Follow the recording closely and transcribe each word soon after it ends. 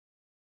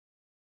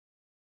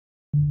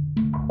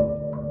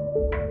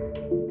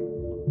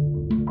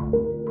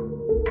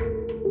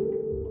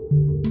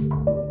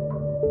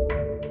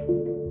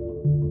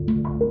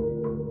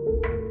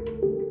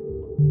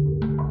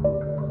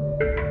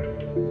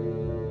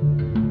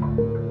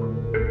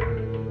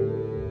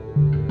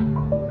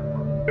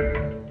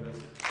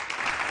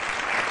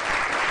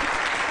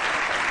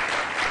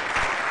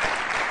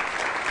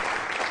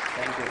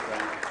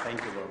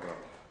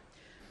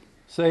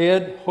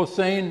Sayed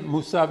Hossein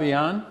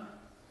Mousavian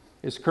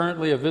is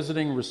currently a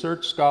visiting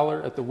research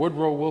scholar at the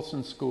Woodrow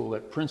Wilson School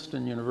at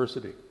Princeton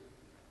University.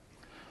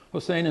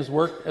 Hossein has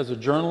worked as a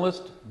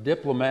journalist,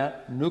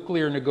 diplomat,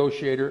 nuclear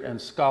negotiator, and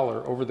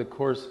scholar over the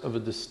course of a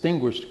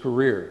distinguished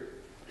career.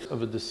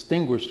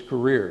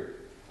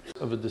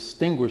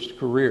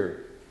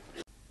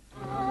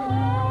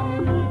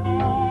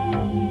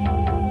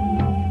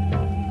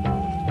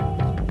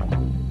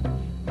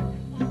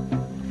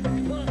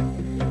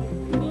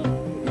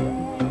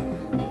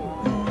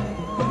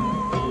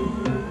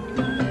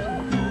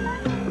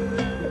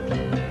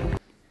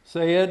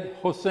 Sayed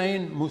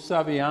Hossein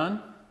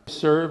Mousavian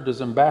served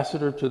as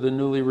ambassador to the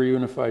newly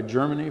reunified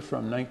Germany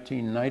from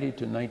 1990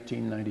 to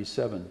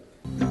 1997.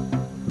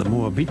 The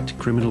Moabit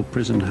criminal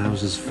prison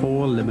houses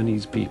 4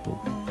 Lebanese people,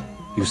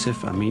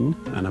 Youssef Amin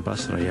and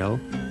Abbas Rayel,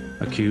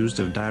 accused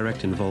of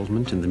direct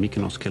involvement in the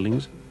Mykonos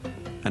killings,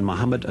 and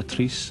Mohammed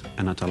Atris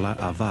and Atala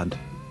Avad,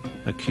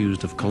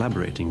 accused of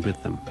collaborating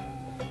with them.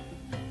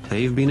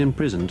 They've been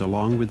imprisoned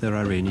along with their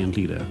Iranian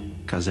leader,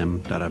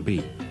 Kazem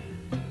Darabi.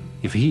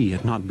 If he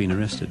had not been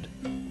arrested,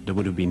 there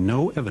would have been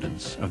no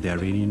evidence of the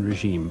Iranian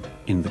regime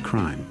in the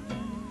crime.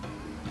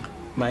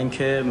 من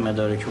که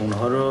مدارک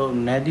اونها رو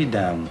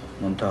ندیدم،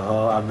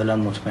 منتها اولا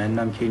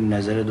مطمئنم که این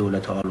نظر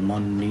دولت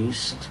آلمان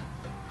نیست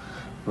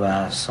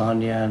و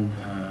ثانیاً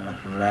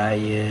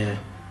رأی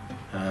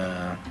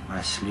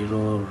اصلی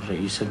رو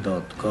رئیس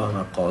دادگاه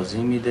و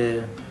قاضی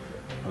میده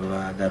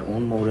و در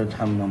اون مورد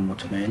هم من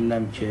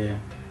مطمئنم که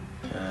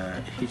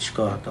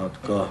هیچگاه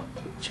دادگاه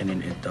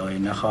چنین ادعایی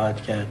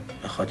نخواهد کرد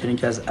به خاطر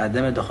اینکه از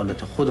عدم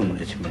دخالت خودمون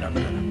اطمینان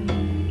دارم.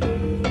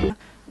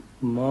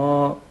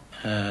 ما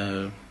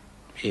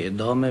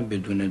اعدام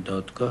بدون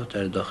دادگاه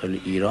در داخل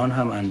ایران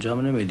هم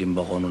انجام نمیدیم،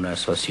 با قانون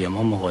اساسی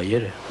ما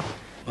مغایره.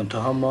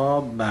 منتها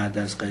ما بعد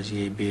از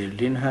قضیه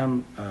برلین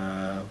هم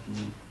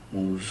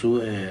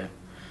موضوع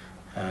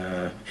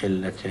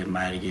علت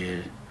مرگ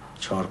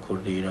 4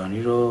 کرد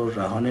ایرانی رو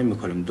رها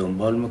نمی‌کنیم،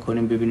 دنبال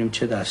می‌کنیم ببینیم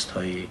چه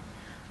دست‌هایی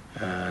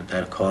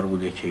در کار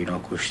بوده که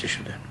اینا کشته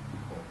شدن.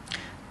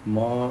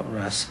 ما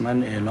رسما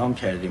اعلام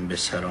کردیم به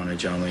سران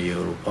جامعه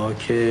اروپا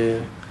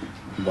که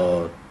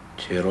با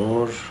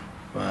ترور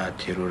و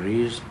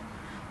تروریسم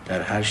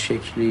در هر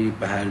شکلی،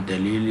 به هر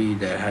دلیلی،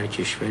 در هر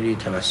کشوری،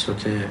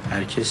 توسط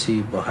هر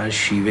کسی، با هر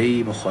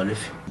شیوهی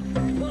مخالفیم.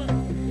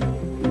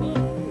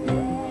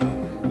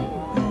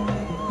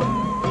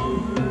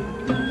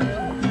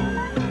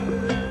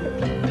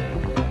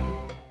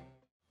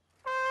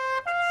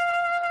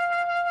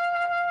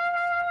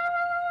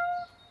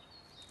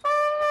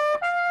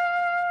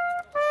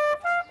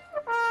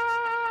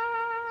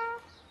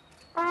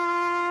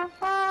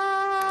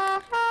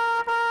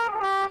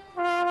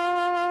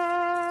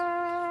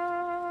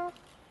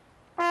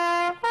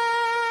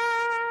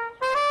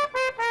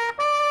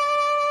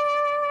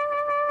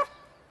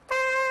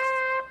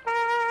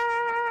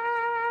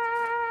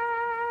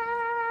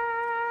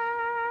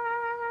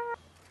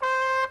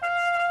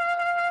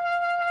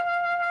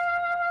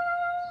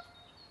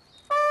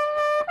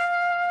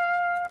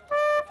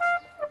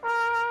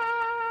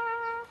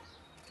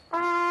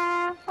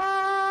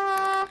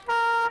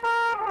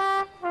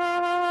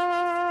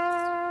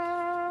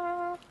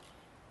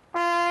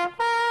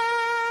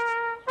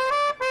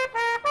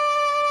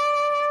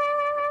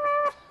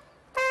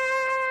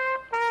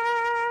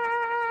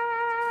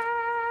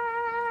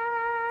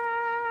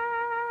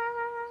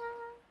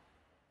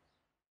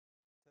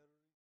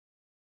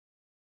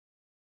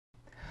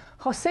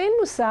 Hossein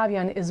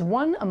Mousavian is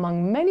one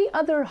among many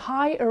other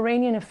high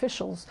Iranian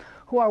officials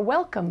who are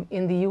welcome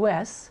in the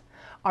US,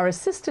 are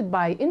assisted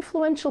by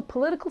influential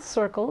political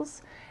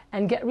circles,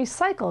 and get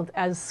recycled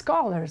as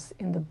scholars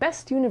in the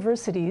best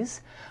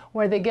universities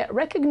where they get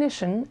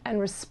recognition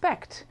and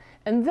respect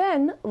and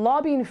then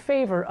lobby in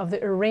favor of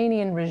the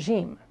Iranian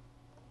regime.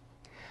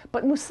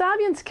 But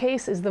Mousavian's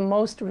case is the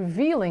most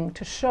revealing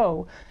to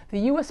show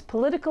the US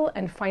political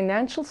and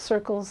financial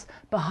circles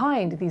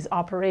behind these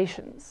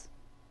operations.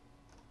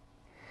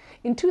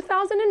 In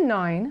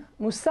 2009,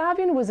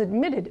 Mousavian was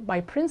admitted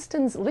by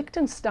Princeton's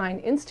Liechtenstein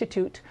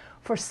Institute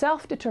for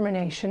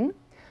Self-Determination,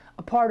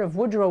 a part of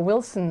Woodrow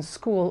Wilson's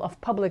School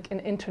of Public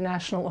and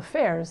International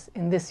Affairs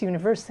in this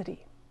university.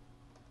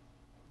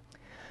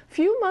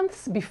 Few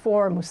months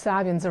before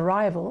Mousavian's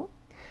arrival,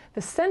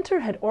 the center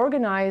had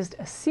organized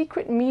a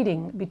secret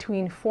meeting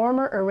between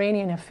former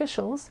Iranian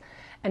officials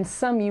and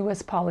some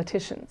US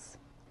politicians.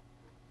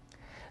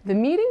 The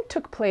meeting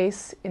took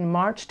place in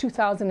March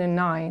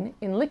 2009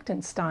 in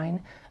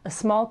Liechtenstein, a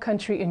small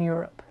country in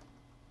Europe.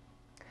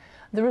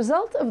 The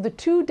result of the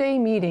 2-day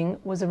meeting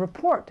was a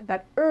report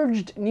that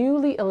urged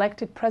newly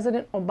elected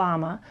President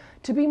Obama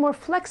to be more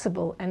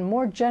flexible and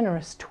more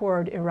generous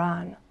toward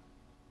Iran.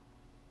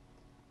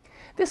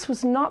 This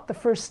was not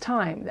the first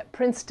time that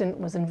Princeton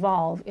was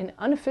involved in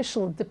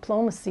unofficial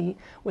diplomacy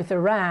with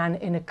Iran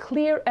in a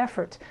clear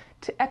effort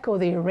to echo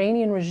the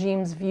Iranian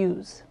regime's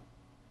views.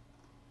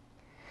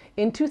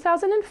 In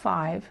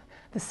 2005,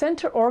 The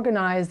center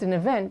organized an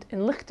event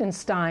in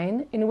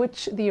Liechtenstein in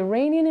which the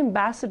Iranian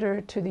ambassador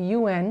to the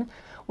UN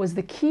was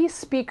the key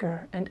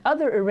speaker, and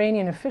other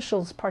Iranian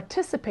officials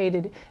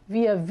participated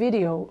via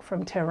video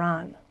from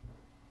Tehran.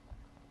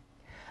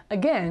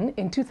 Again,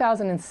 in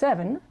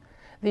 2007,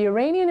 the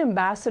Iranian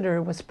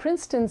ambassador was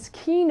Princeton's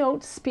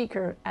keynote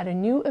speaker at a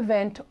new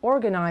event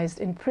organized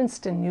in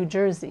Princeton, New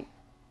Jersey.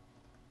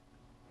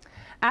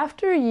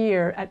 After a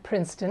year at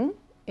Princeton,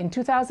 in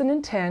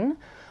 2010,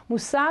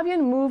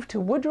 Mousavian moved to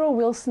Woodrow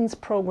Wilson's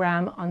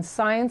program on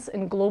science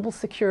and global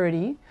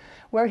security,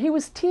 where he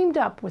was teamed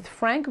up with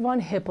Frank von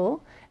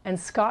Hippel and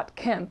Scott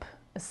Kemp,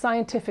 a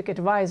scientific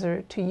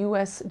advisor to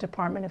U.S.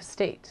 Department of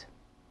State.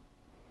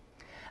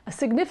 A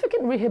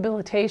significant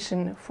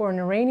rehabilitation for an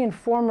Iranian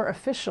former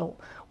official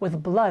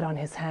with blood on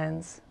his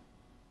hands.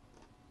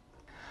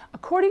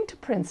 According to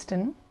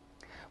Princeton,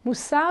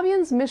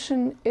 Mousavian's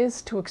mission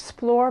is to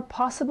explore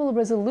possible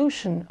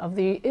resolution of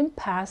the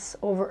impasse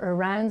over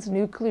Iran's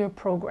nuclear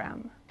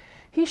program.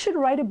 He should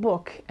write a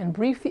book and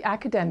brief the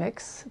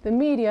academics, the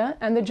media,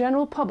 and the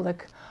general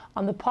public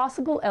on the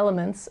possible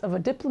elements of a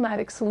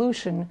diplomatic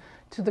solution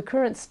to the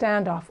current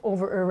standoff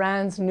over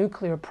Iran's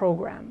nuclear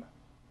program.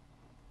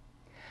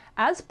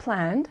 As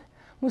planned,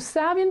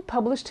 Mousavian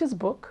published his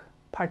book,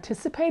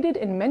 participated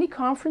in many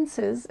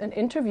conferences and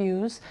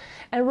interviews,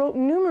 and wrote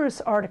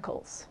numerous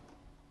articles.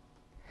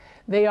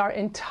 They are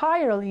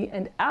entirely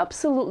and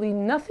absolutely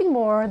nothing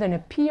more than a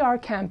PR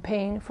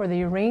campaign for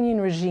the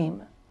Iranian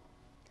regime.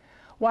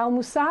 While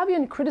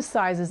Mousavian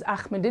criticizes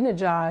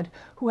Ahmadinejad,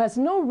 who has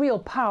no real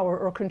power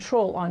or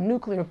control on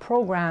nuclear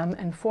program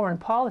and foreign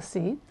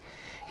policy,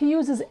 he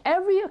uses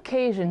every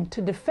occasion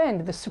to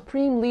defend the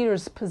supreme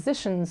leader's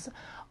positions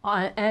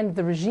and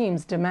the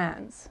regime's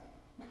demands.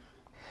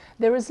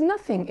 There is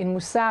nothing in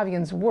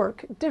Mousavian's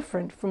work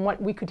different from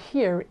what we could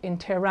hear in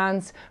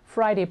Tehran's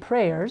Friday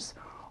prayers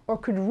or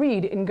could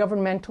read in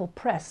governmental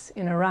press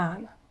in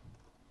Iran.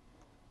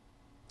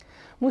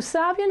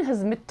 Mousavian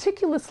has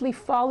meticulously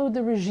followed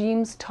the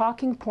regime's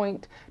talking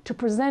point to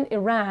present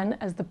Iran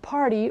as the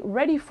party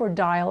ready for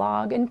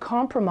dialogue and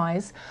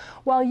compromise,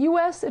 while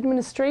U.S.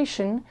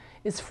 administration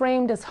is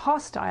framed as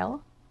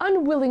hostile,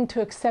 unwilling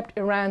to accept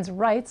Iran's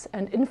rights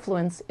and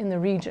influence in the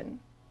region.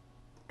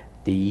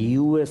 The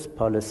U.S.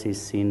 policy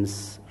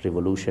since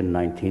Revolution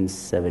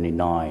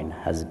 1979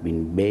 has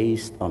been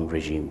based on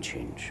regime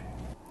change.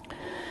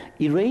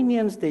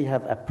 Iranians, they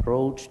have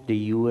approached the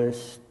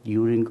U.S.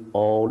 during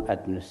all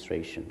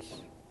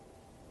administrations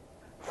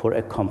for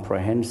a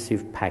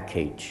comprehensive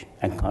package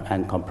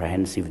and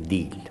comprehensive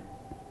deal.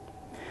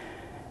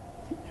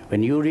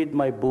 When you read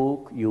my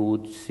book, you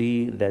would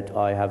see that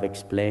I have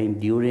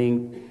explained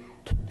during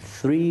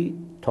three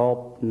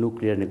top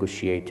nuclear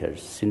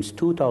negotiators since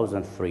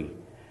 2003,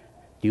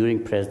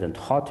 during President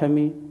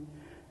Khatami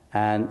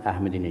and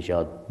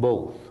Ahmadinejad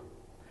both.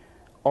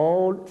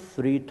 All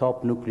three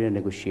top nuclear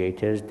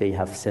negotiators, they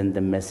have sent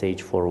a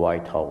message for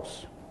White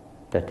House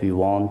that we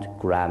want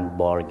grand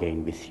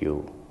bargain with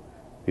you.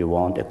 We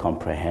want a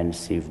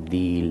comprehensive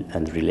deal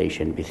and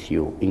relation with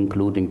you,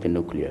 including the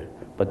nuclear.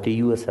 But the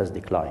U.S. has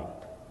declined.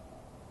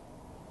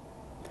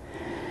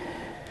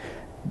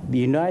 The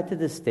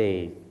United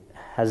States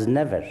has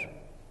never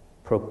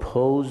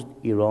proposed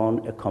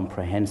Iran a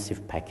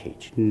comprehensive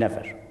package,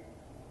 never.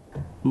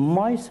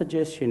 My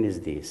suggestion is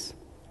this.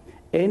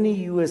 Any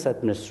U.S.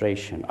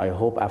 administration, I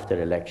hope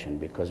after election,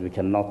 because we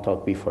cannot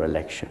talk before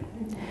election,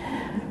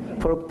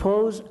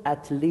 propose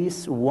at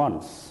least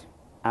once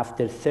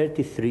after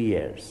 33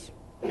 years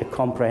a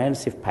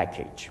comprehensive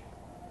package,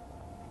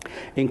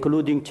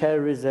 including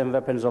terrorism,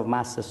 weapons of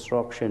mass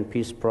destruction,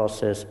 peace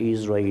process,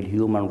 Israel,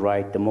 human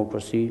rights,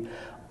 democracy,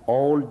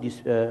 all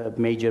these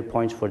major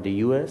points for the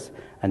U.S.,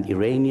 and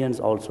Iranians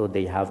also,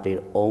 they have their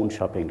own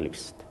shopping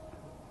list.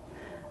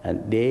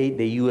 And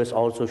the U.S.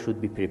 also should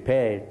be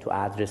prepared to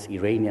address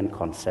Iranian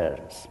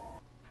concerns.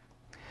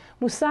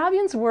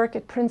 Mousavian's work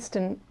at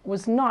Princeton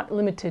was not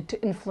limited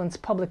to influence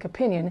public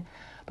opinion,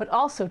 but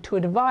also to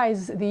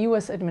advise the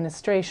U.S.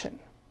 administration.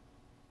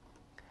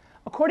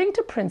 According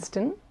to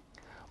Princeton,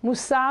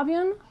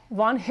 Mousavian,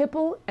 von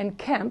Hippel, and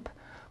Kemp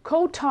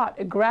co-taught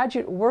a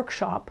graduate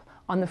workshop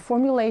on the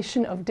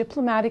formulation of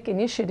diplomatic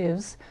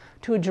initiatives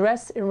to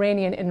address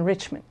Iranian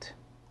enrichment.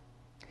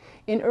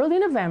 In early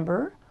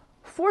November,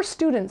 4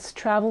 students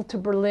traveled to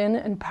Berlin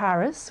and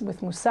Paris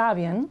with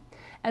Mousavian,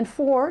 and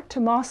 4 to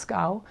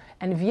Moscow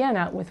and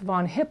Vienna with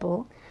von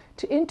Hippel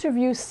to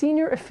interview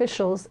senior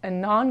officials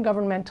and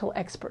non-governmental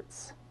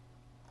experts.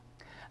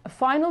 A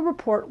final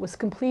report was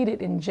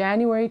completed in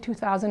January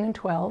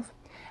 2012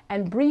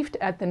 and briefed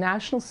at the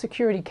National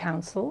Security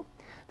Council,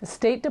 the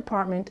State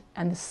Department,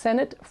 and the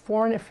Senate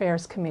Foreign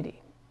Affairs Committee.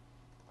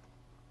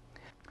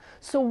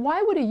 So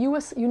why would a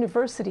U.S.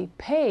 university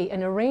pay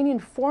an Iranian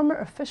former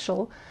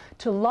official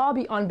to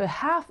lobby on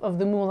behalf of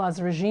the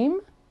mullah's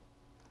regime?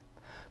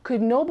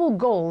 Could noble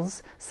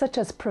goals such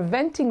as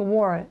preventing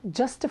war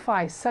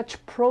justify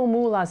such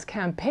pro-mullah's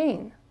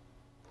campaign?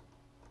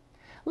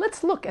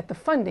 Let's look at the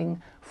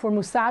funding for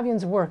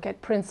Mousavian's work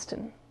at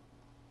Princeton.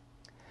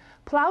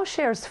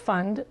 Plowshares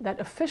Fund, that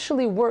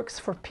officially works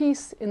for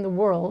peace in the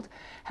world,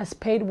 has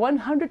paid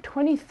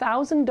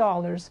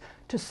 $120,000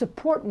 to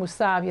support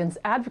Mousavian's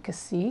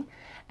advocacy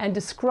and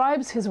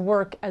describes his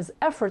work as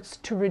efforts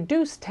to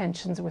reduce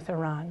tensions with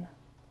Iran.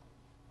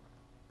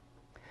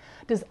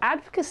 Does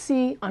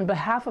advocacy on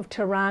behalf of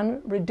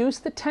Tehran reduce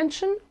the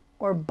tension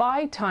or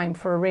buy time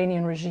for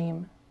Iranian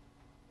regime?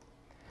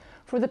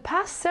 For the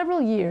past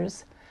several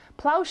years,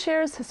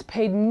 Plowshares has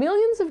paid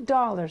millions of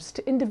dollars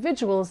to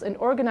individuals and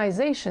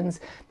organizations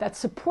that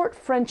support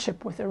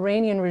friendship with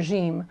Iranian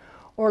regime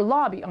or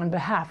lobby on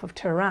behalf of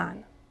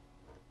Tehran.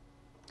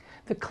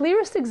 The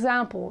clearest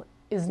example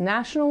is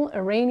National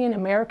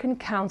Iranian-American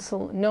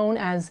Council, known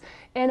as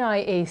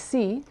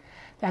NIAC,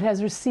 that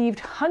has received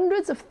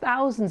hundreds of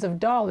thousands of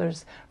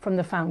dollars from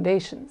the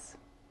foundations.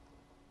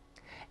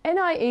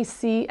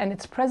 NIAC and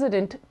its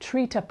president,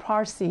 Trita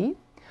Parsi,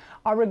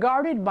 are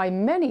regarded by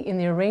many in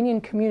the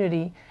Iranian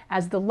community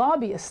as the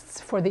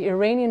lobbyists for the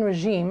Iranian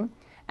regime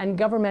and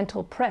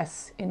governmental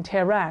press in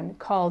Tehran,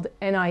 called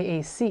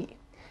NIAC,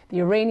 the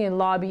Iranian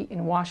lobby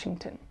in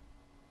Washington.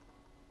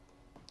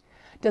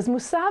 Does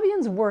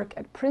Mousavian's work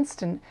at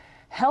Princeton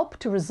help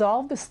to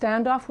resolve the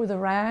standoff with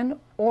Iran,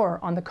 or,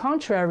 on the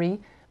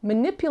contrary,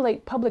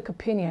 manipulate public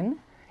opinion,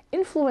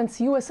 influence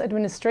U.S.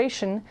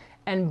 administration,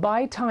 and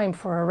buy time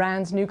for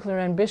Iran's nuclear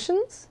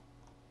ambitions?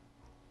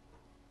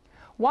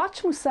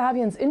 Watch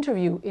Mousavian's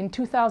interview in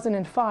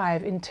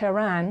 2005 in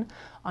Tehran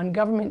on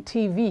government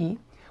TV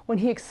when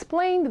he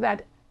explained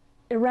that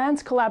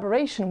Iran's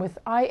collaboration with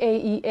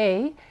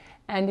IAEA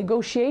and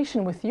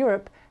negotiation with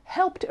Europe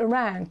helped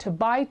Iran to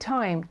buy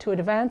time to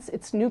advance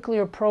its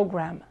nuclear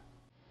program.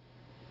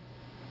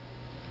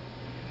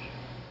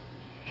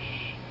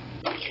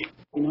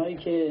 اینهایی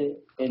که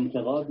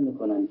انتقاد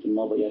میکنن که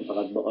ما باید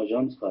فقط با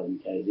آژانس کار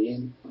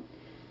میکردیم،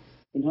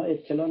 اینها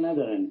اطلاع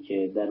ندارن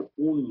که در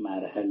اون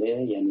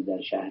مرحله، یعنی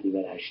در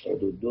شهریور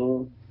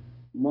 82،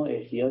 ما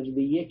احتیاج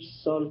به 1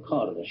 سال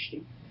کار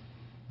داشتیم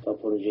تا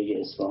پروژه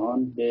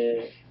اصفهان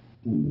به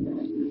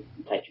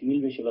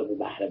تکمیل بشه و به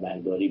بهره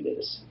برداری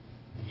برسه.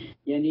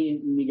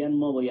 یعنی میگن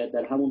ما باید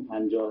در همون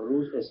 50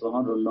 روز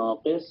اصفهان رو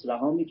ناقص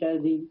رها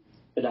میکردیم،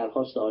 به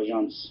درخواست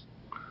آژانس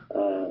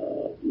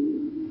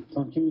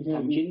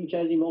تمکین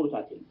میکردیم و اون رو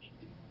تعطیل میکردیم.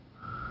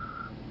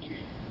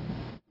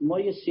 ما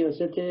یه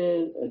سیاست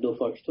 2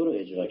 فاکتور رو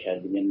اجرا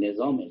کردیم، یه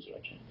نظام اجرا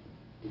کردیم.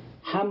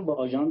 هم با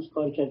آژانس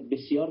کار کرد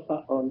بسیار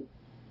فعال،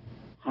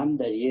 هم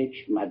در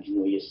یک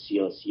مجموعه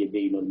سیاسی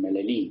بین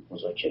المللی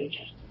مذاکره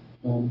کرد.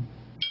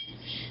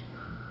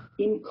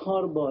 این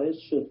کار باعث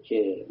شد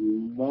که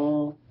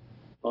ما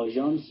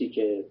آژانسی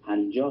که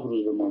 50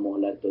 روز به ما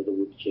مهلت داده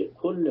بود که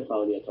کل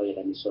فعالیت‌های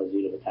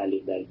غنیسازی رو به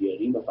تعلیق در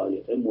بیاریم و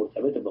فعالیت‌های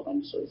مرتبط با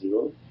غنیسازی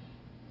رو،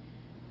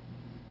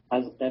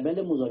 از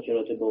قبل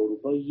مذاکرات با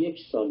اروپا 1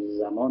 سال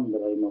زمان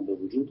برای ما به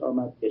وجود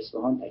آمد.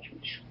 اصفهان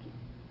تکمیل شد.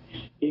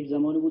 یک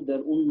زمانی بود در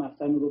اون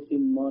مقطع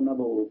میگفتیم ما نه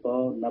با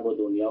اروپا نه با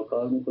دنیا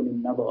کار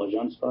میکنیم، نه با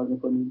آژانس کار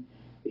میکنیم،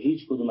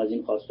 هیچ کدوم از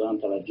این خواسته هم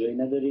توجهی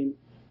نداریم.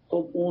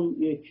 خب اون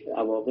یک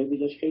عواقبی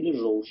داشت خیلی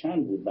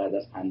روشن بود. بعد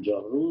از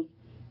 50 روز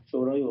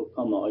شورای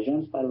حکام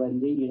آژانس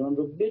پرونده ایران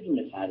رو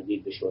بدون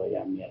تردید به شورای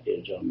امنیت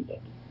ارجاع میداد،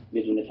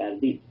 بدون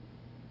تردید.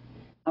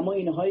 اما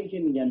اینهایی که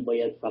میگن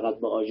باید فقط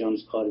با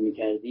آژانس کار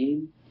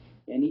میکردیم،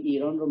 یعنی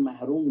ایران رو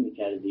محروم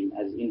میکردیم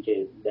از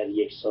اینکه در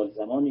 1 سال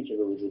زمانی که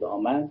به وجود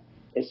آمد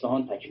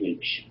اصفهان تکمیل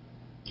بشه.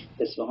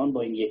 اصفهان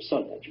با این 1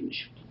 سال تکمیل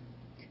شد.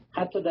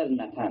 حتی در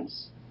نطنز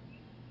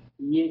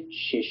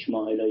 6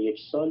 ماه الی 1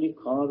 سالی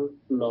کار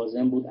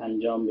لازم بود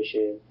انجام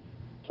بشه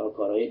تا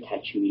کارهای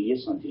تکمیلی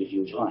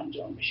سانتریفیوژ ها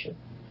انجام بشه.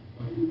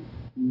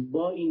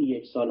 با این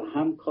 1 سال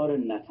هم کار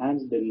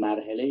نطنز به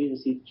مرحله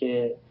رسید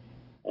که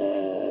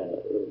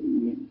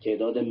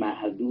تعداد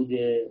محدود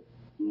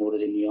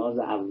مورد نیاز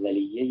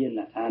اولیه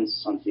نطنز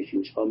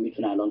سانتریفیوژ ها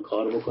میتونه الان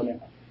کار بکنه.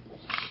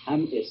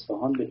 هم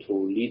اصفهان به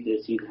تولید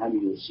رسید،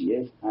 هم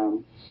UCF،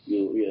 هم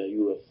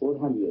UF4،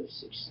 هم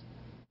UF6.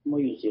 ما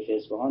UCF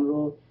اصفهان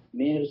رو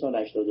مهر سال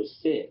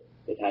 83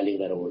 به تعلیق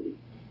در آوردیم.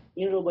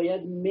 این رو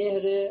باید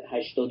مهر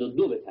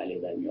 82 به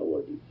تعلیق در می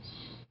آوردیم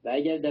و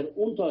اگر در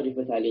اون تاریخ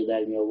به تعلیق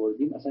در می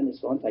آوردیم اصلا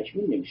اصفهان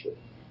تکمیل نمیشد.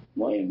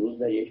 ما امروز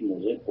در یک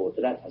موضع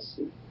قدرت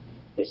هستیم.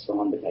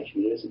 اصفهان به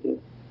تکمیل رسیده،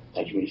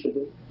 تکمیل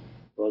شده،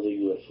 باز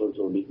UF4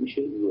 تولید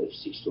میشه،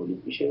 UF6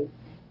 تولید میشه،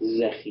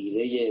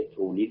 ذخیره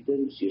تولید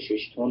داریم.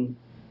 36 تن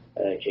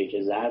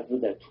کیک زرد رو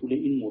در طول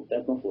این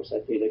مدت ما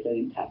فرصت پیدا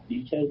کردیم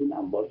تبدیل کردیم،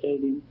 انبار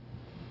کردیم.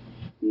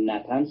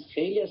 نطنز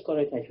خیلی از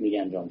کارهای تکمیلی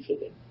انجام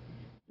شده.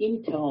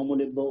 این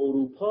تعامل با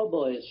اروپا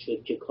باعث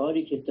شد که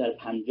کاری که در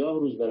 50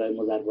 روز برای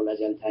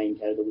مضرب‌الاجل تعیین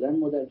کرده بودن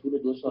ما در طول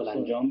 2 سال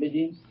انجام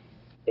بدیم.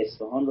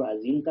 اصفهان رو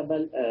از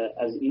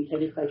این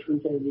طریق تکمیل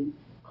کردیم،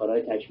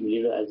 کارهای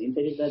تکمیلی رو از این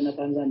طریق در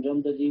نطنز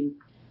انجام دادیم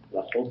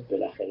و خب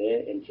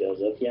بالاخره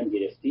امتیازاتی هم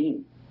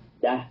گرفتیم.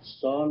 10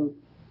 سال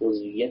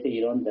عضویت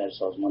ایران در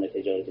سازمان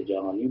تجارت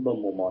جهانی با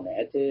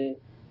ممانعت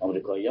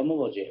آمریکایی‌ها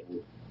مواجه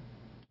بود.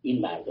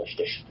 این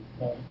برداشته شد.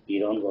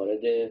 ایران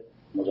وارد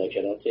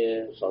مذاکرات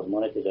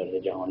سازمان تجارت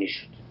جهانی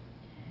شد.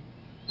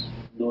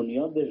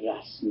 دنیا به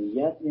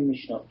رسمیت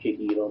نمیشناخت که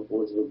ایران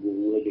عضو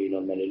گروه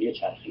بین‌المللی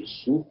چرخی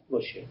سوخت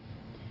باشه.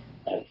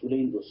 در طول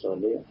این 2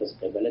 ساله از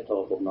قبل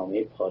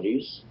توافقنامه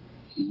پاریس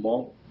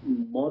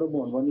ما رو به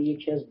عنوان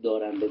یکی از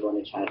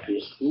دارندگان چرخی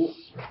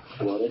سوخت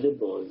وارد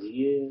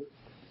بازی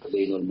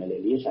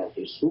بین‌المللی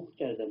چرخی سوخت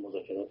کرده.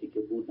 مذاکراتی که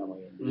بود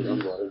نماینده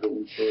ایران وارد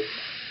اون شد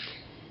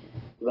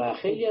و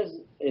خیلی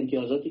از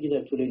امتیازاتی که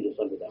در طول این 2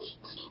 سال به دست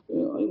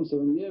اومد. آقای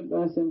موسویان، یه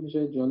بحث هم که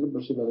شاید جالب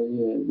باشه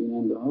برای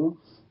بیننده ها،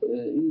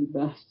 این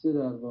بحث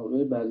در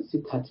واقع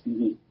بررسی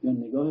تطبیقی یا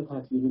نگاه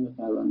تطبیقی به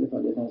پرونده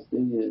فعالیت هسته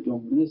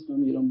جمهوری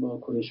اسلامی ایران با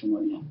کره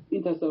شمالی هم.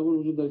 این تصور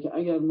وجود داره که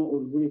اگر ما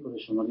الگوی کره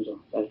شمالی را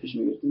در پیش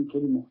می‌گرفتیم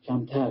خیلی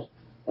محکم‌تر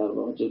در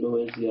واقع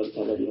جلو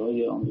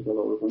زیادطلبی‌های آمریکا و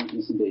اروپا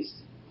می‌تونستیم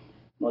بایستیم.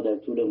 ما در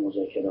طول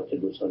مذاکرات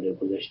 2 سال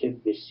گذشته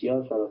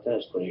بسیار فراتر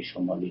از کره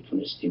شمالی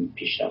تونستیم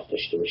پیشرفت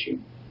داشته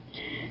باشیم.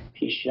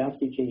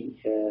 پیشرفتی که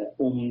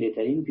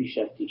عمده‌ترین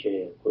پیشرفتی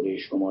که کره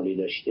شمالی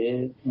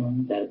داشته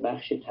در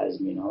بخش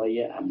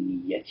تضمین‌های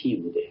امنیتی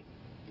بوده.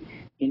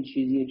 این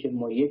چیزیه که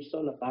ما 1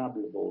 سال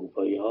قبل با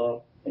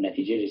اروپایی‌ها به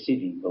نتیجه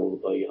رسیدیم و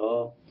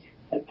اروپایی‌ها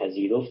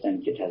پذیرفتن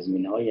که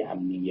تضمین‌های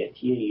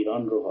امنیتی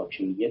ایران رو،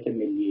 حاکمیت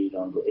ملی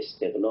ایران رو،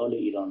 استقلال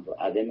ایران رو،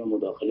 عدم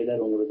مداخله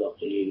در امور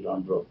داخلی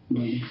ایران رو،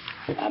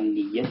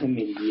 امنیت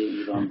ملی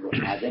ایران رو،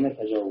 عدم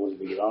تجاوز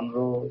به ایران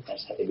رو در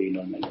سطح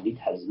بین‌المللی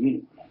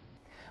تضمین کنند.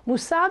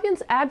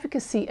 Mousavian's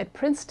advocacy at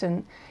Princeton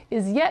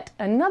is yet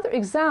another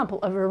example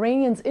of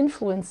Iranian's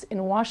influence in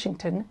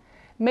Washington,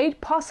 made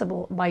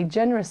possible by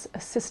generous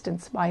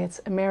assistance by its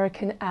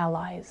American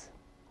allies.